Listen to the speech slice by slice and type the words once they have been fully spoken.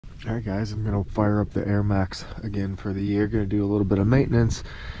Alright guys, I'm going to fire up the Airmax again for the year. Going to do a little bit of maintenance.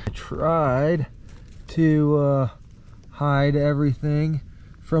 I tried to hide everything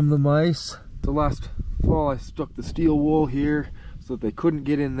from the mice. The last fall I stuck the steel wool here so that they couldn't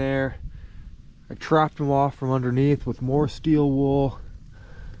get in there. I trapped them off from underneath with more steel wool,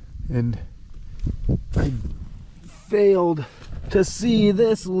 and I failed to see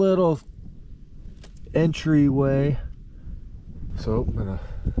this little entryway. So I'm gonna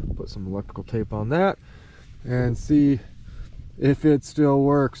put some electrical tape on that and see if it still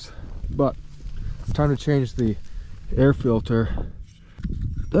works. But it's time to change the air filter.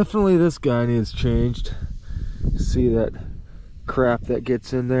 Definitely this guy needs changed. See that crap that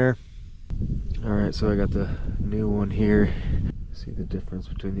gets in there? Alright, so I got the new one here. See the difference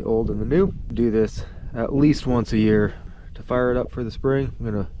between the old and the new. Do this at least once a year. To fire it up for the spring, I'm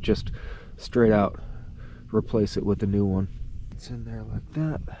gonna just straight out replace it with the new one. It's in there like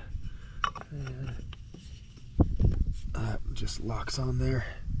that, and that just locks on there,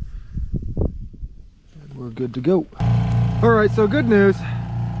 and we're good to go. Alright, so good news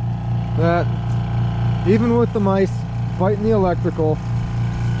that even with the mice fighting the electrical,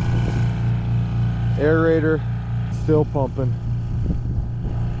 aerator still pumping,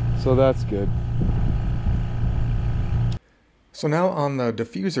 so that's good. So now on the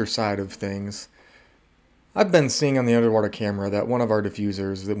diffuser side of things, I've been seeing on the underwater camera that one of our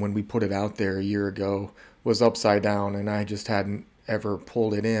diffusers, that when we put it out there a year ago, was upside down, and I just hadn't ever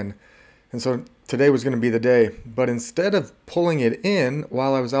pulled it in. And so today was going to be the day. But instead of pulling it in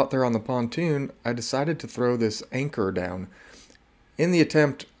while I was out there on the pontoon, I decided to throw this anchor down in the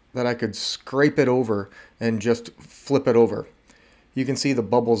attempt that I could scrape it over and just flip it over. You can see the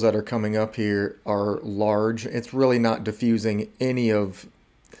bubbles that are coming up here are large. It's really not diffusing any of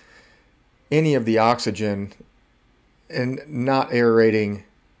the oxygen and not aerating.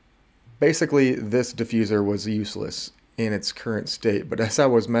 Basically, this diffuser was useless in its current state. But as I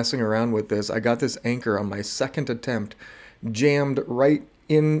was messing around with this, I got this anchor on my second attempt jammed right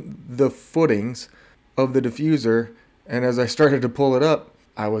in the footings of the diffuser, and as I started to pull it up,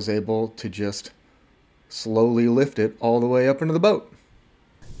 I was able to just slowly lift it all the way up into the boat.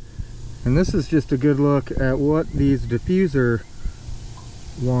 And this is just a good look at what these diffuser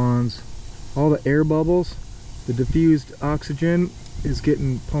wands, all the air bubbles, the diffused oxygen is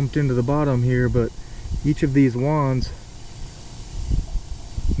getting pumped into the bottom here, but each of these wands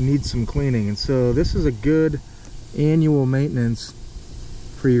needs some cleaning. And so this is a good annual maintenance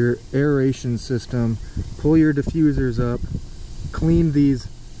for your aeration system. Pull your diffusers up, clean these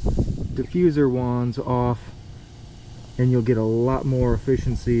diffuser wands off, and you'll get a lot more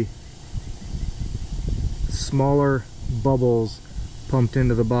efficiency. Smaller bubbles pumped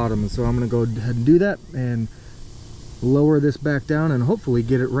into the bottom. And so I'm going to go ahead and do that and lower this back down and hopefully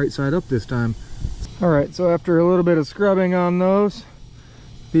get it right side up this time. Alright, so after a little bit of scrubbing on those,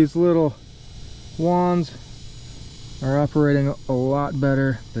 these little wands are operating a lot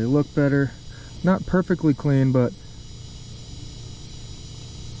better. They look better. Not perfectly clean, but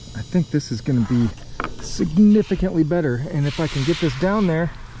I think this is going to be significantly better. And if I can get this down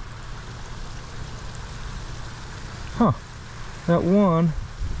there, that one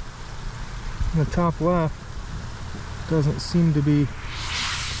in the top left doesn't seem to be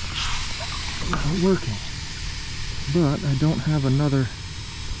working, but I don't have another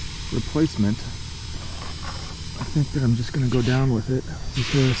replacement. I think that I'm just going to go down with it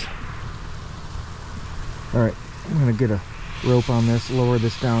because, alright, I'm going to get a rope on this, lower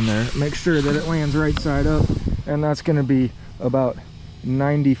this down there, make sure that it lands right side up, and that's going to be about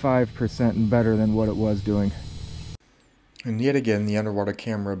 95% better than what it was doing. And yet again, the underwater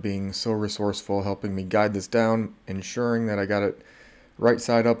camera being so resourceful, helping me guide this down, ensuring that I got it right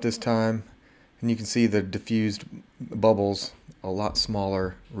side up this time. And you can see the diffused bubbles a lot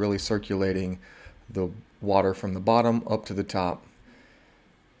smaller, really circulating the water from the bottom up to the top.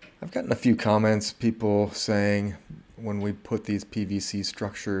 I've gotten a few comments, people saying when we put these PVC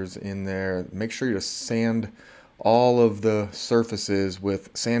structures in there, make sure you sand all of the surfaces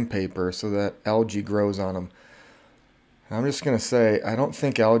with sandpaper so that algae grows on them. I'm just going to say, I don't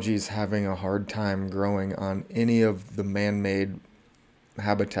think algae is having a hard time growing on any of the man-made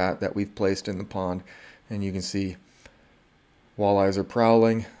habitat that we've placed in the pond. And you can see walleyes are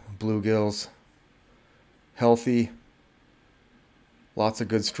prowling, bluegills healthy, lots of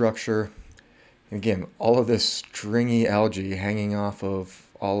good structure. And again, all of this stringy algae hanging off of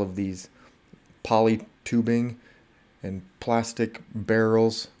all of these poly tubing and plastic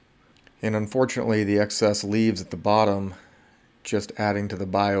barrels. And unfortunately, the excess leaves at the bottom just adding to the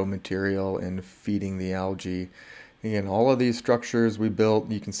biomaterial and feeding the algae. Again, all of these structures we built,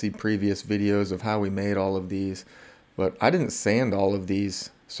 you can see previous videos of how we made all of these, but I didn't sand all of these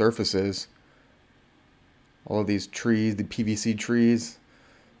surfaces. All of these trees, the PVC trees,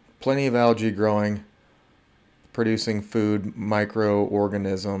 plenty of algae growing, producing food,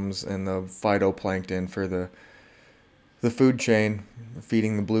 microorganisms, and the phytoplankton for the food chain,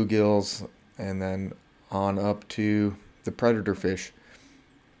 feeding the bluegills, and then on up to the predator fish.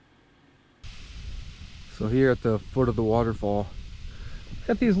 So here at the foot of the waterfall,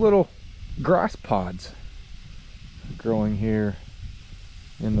 got these little grass pods growing here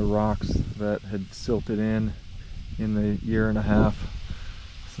in the rocks that had silted in the year and a half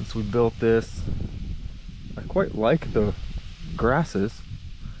since we built this. I quite like the grasses.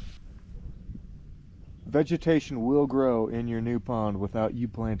 Vegetation will grow in your new pond without you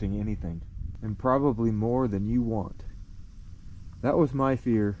planting anything, and probably more than you want. That was my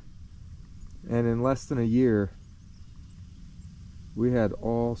fear, and in less than a year we had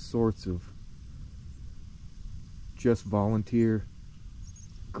all sorts of just volunteer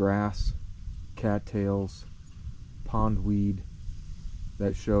grass, cattails, pondweed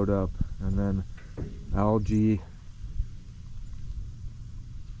that showed up, and then algae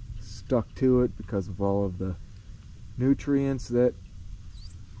stuck to it because of all of the nutrients that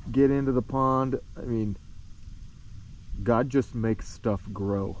get into the pond. I mean, God just makes stuff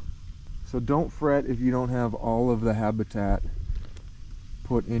grow. So don't fret if you don't have all of the habitat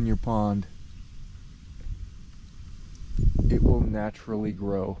put in your pond. It will naturally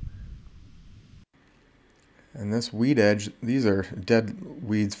grow. And this weed edge, these are dead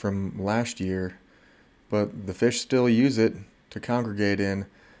weeds from last year, but the fish still use it to congregate in.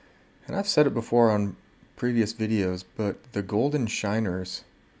 And I've said it before on previous videos, but the golden shiners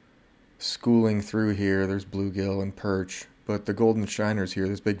schooling through here, there's bluegill and perch, but the golden shiners here,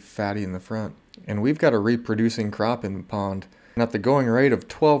 this big fatty in the front. And we've got a reproducing crop in the pond. And at the going rate of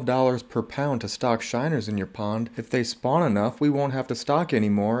 $12 per pound to stock shiners in your pond, if they spawn enough, we won't have to stock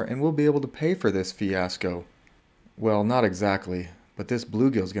anymore and we'll be able to pay for this fiasco. Well, not exactly, but this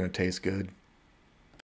bluegill's gonna taste good.